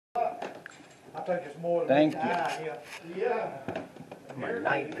I think it's more than Thank meets you. the eye, yeah. I'm a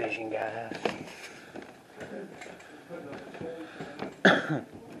night vision guy.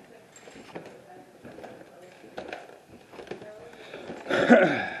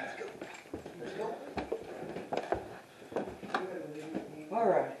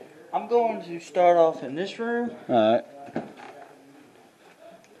 Alright, I'm going to start off in this room. Alright.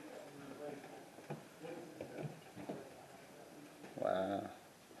 Wow.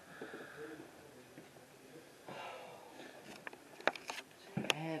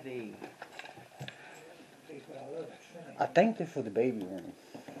 It's heavy. I think this was the baby room.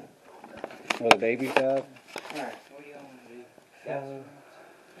 Where the babies have. Alright, what do you want to do?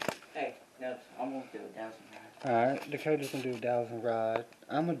 Hey, no, I'm going to do a 1,000 rods. Alright, Dakota's gonna do a 1,000 rod.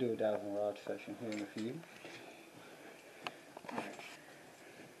 I'm gonna do a 1,000 rod session here in a few. Alright.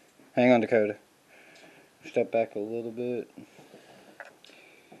 Hang on, Dakota. Step back a little bit.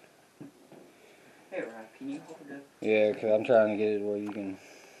 Hey, Rob, can you hold it? Yeah, because I'm trying to get it where you can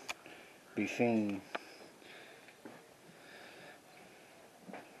be seen.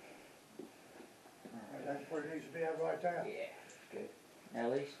 That's where it needs to be at right there. Yeah, good.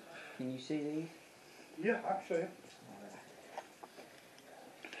 Now, at least, can you see these? Yeah, I can see it.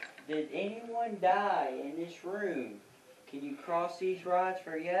 Did anyone die in this room? Can you cross these rods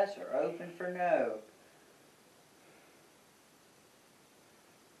for yes or open for no?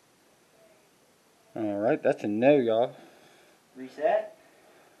 Alright, that's a no, y'all. Reset.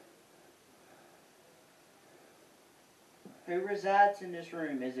 Who resides in this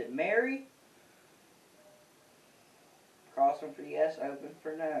room? Is it Mary? Cross them for yes, open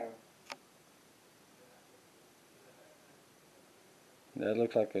for no. That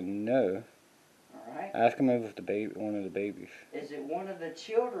looks like a no. Alright. Ask him if it's the baby, one of the babies. Is it one of the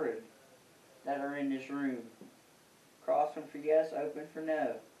children that are in this room? Cross them for yes, open for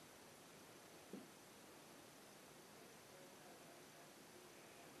no.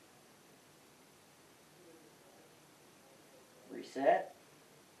 Reset.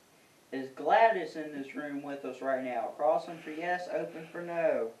 Is Gladys in this room with us right now? Cross them for yes, open for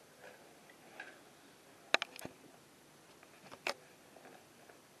no.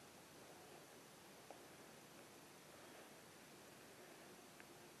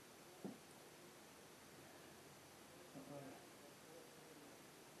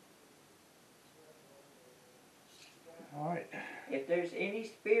 All right. If there's any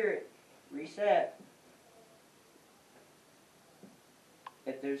spirit, reset.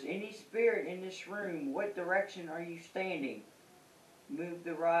 If there's any spirit in this room, what direction are you standing? Move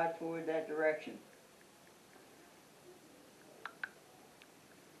the rod toward that direction.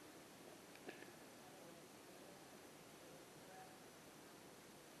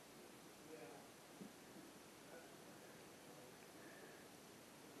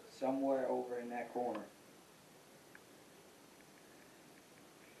 Somewhere over in that corner.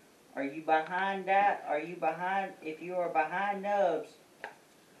 Are you behind that? Are you behind? If you are behind Nubs,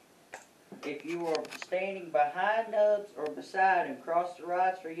 if you are standing behind Nubs or beside him, cross the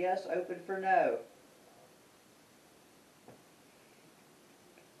rods for yes, open for no.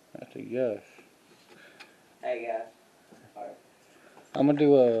 That's a yes. Hey guys. Alright. I'm gonna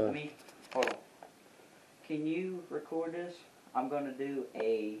do a... Let me, hold on. Can you record this? I'm gonna do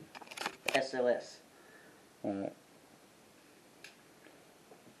a SLS. Alright.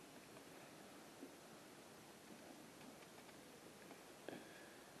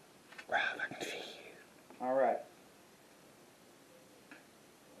 Rob, I can see you. Alright.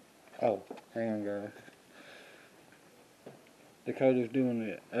 Oh, hang on, guys. Dakota's doing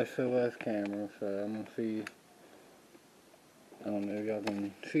the SOS camera, so I'm gonna see. I don't know if y'all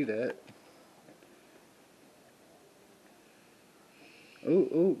can see that.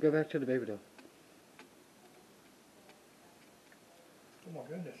 Ooh, go back to the baby doll. Oh my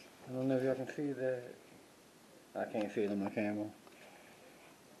goodness. I don't know if y'all can see that. I can't see it on my camera.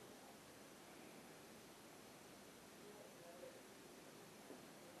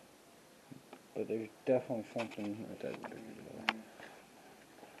 But there's definitely something with that baby doll.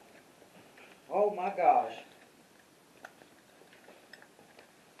 Oh my gosh.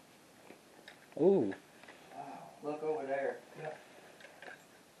 Ooh. Wow. Look over there. Yeah.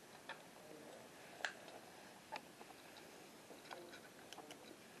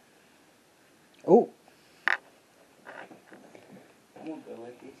 Ooh. I'm gonna go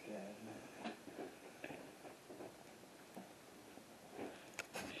let these guys know.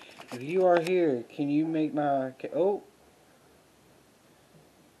 If you are here, can you make my... Oh.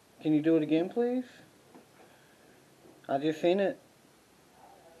 Can you do it again, please? I just seen it.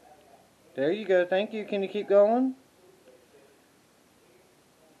 There you go. Thank you. Can you keep going?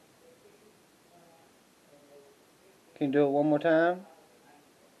 Can you do it one more time?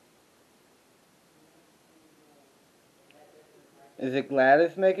 Is it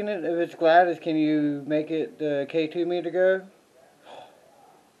Gladys making it? If it's Gladys, can you make it K2 meter go?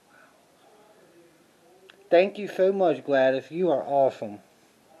 Thank you so much, Gladys. You are awesome.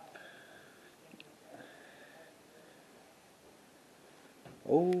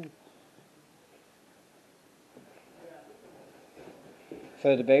 Oh.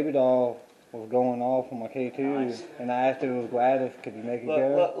 So the baby doll was going off on my K2, Nice. and I asked her if it was Gladys, could you make it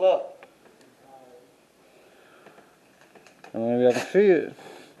go? Look. And maybe I can see it.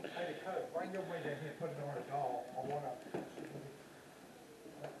 Hey, Dakota, bring your weight in here and put it on a doll. I wanna.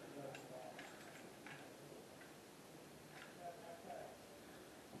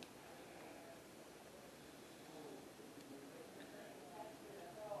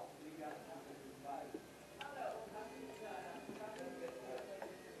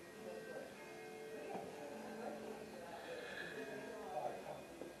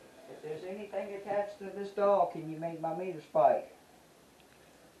 If there's anything attached to this doll, can you make my meter spike?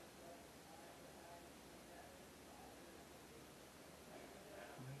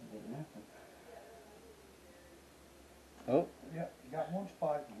 Oh. Yeah, you got one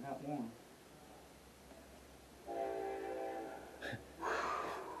spike. I got one.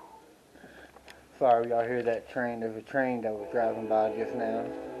 Sorry, y'all hear that train. There's a train that was driving by just now.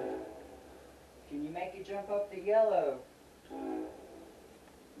 Can you make it jump up to yellow?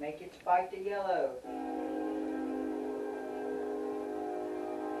 Make it spike to yellow.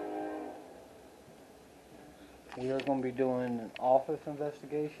 We are going to be doing an office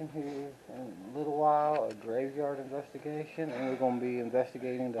investigation here in a little while, a graveyard investigation, and we're going to be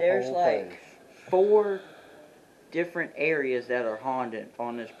investigating the There's whole like place. 4 different areas that are haunted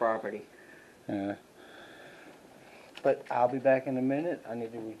on this property. Yeah. But I'll be back in a minute. I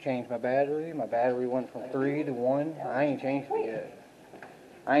need to change my battery. My battery went from 3 to 1. I ain't changed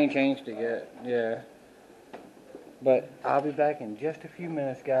it yet. Yeah. But I'll be back in just a few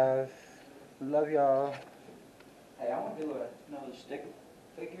minutes, guys. Love y'all. Hey, I want to do another sticker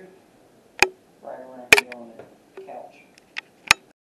figure right around here on it.